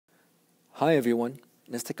Hi everyone,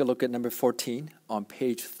 let's take a look at number 14 on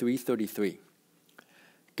page 333.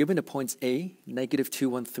 Given the points A,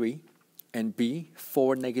 -213, and B,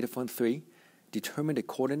 4, -13, determine the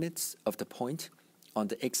coordinates of the point on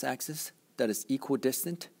the x-axis that is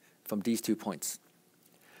equidistant from these 2 points.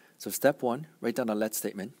 So step 1, write down a let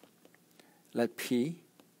statement. Let P,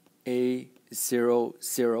 A, 0,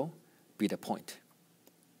 0 be the point.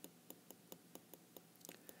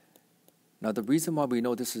 Now the reason why we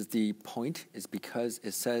know this is the point is because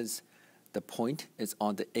it says the point is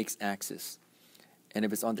on the x-axis. And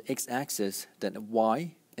if it's on the x-axis, then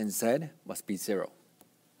y and z must be 0.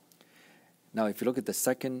 Now if you look at the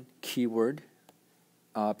second keyword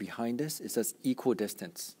behind this, it says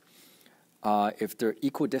equidistance. If they're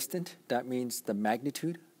equidistant, that means the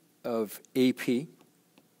magnitude of AP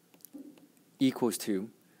equals to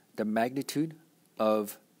the magnitude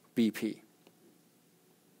of BP.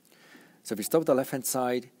 So if you start with the left-hand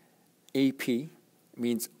side, AP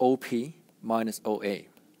means OP minus OA.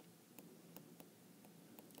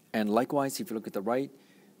 And likewise, if you look at the right,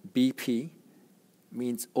 BP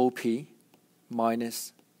means OP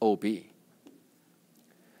minus OB.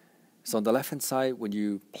 So on the left-hand side, when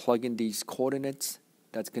you plug in these coordinates,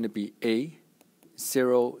 that's going to be A,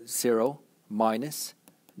 0, 0, minus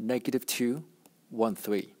 -2, 1,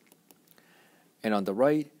 3. And on the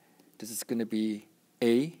right, this is going to be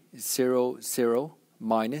A, 0, 0,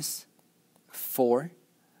 minus 4,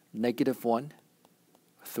 -1,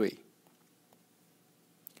 3.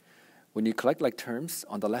 When you collect like terms,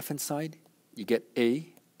 on the left-hand side, you get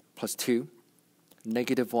A plus 2,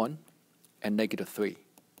 -1, and -3.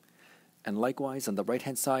 And likewise, on the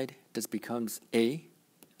right-hand side, this becomes A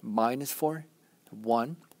minus 4,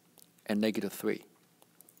 1, and -3.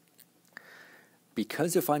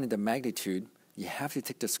 Because you're finding the magnitude, you have to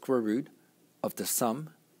take the square root of the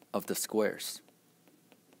sum of the squares.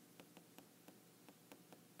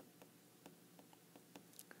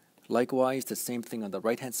 Likewise, the same thing on the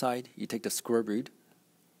right-hand side, you take the square root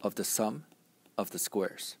of the sum of the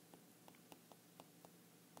squares.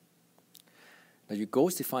 Now your goal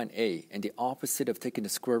is to find A, and the opposite of taking the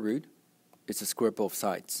square root is to square both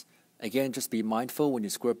sides. Again, just be mindful when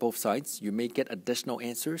you square both sides, you may get additional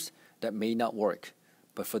answers that may not work.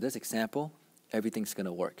 But for this example, everything's going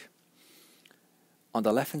to work. On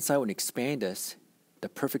the left-hand side, when you expand this, the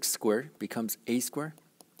perfect square becomes A squared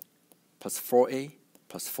plus 4A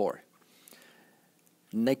plus 4.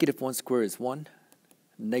 -1 squared is 1.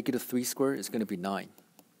 -3 squared is going to be 9.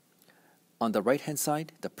 On the right-hand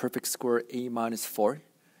side, the perfect square A minus 4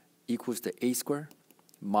 equals to A squared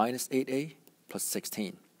minus 8A plus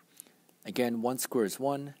 16. Again, 1 squared is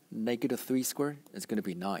 1. -3 squared is going to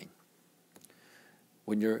be 9.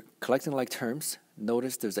 When you're collecting like terms,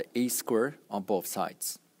 notice there's an A squared on both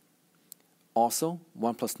sides. Also,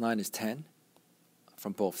 1 plus 9 is 10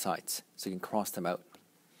 from both sides, so you can cross them out.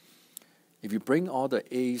 If you bring all the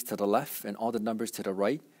A's to the left and all the numbers to the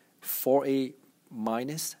right, 4A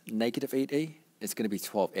minus -8A is going to be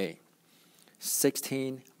 12A.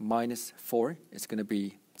 16 minus 4 is going to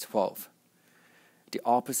be 12. The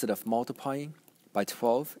opposite of multiplying by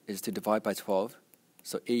 12 is to divide by 12,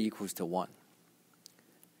 so A equals to 1.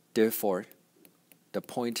 Therefore, the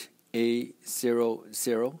point A, 0,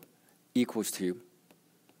 0 equals to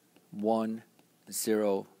 1,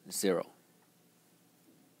 0, 0.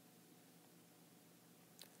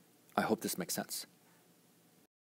 I hope this makes sense.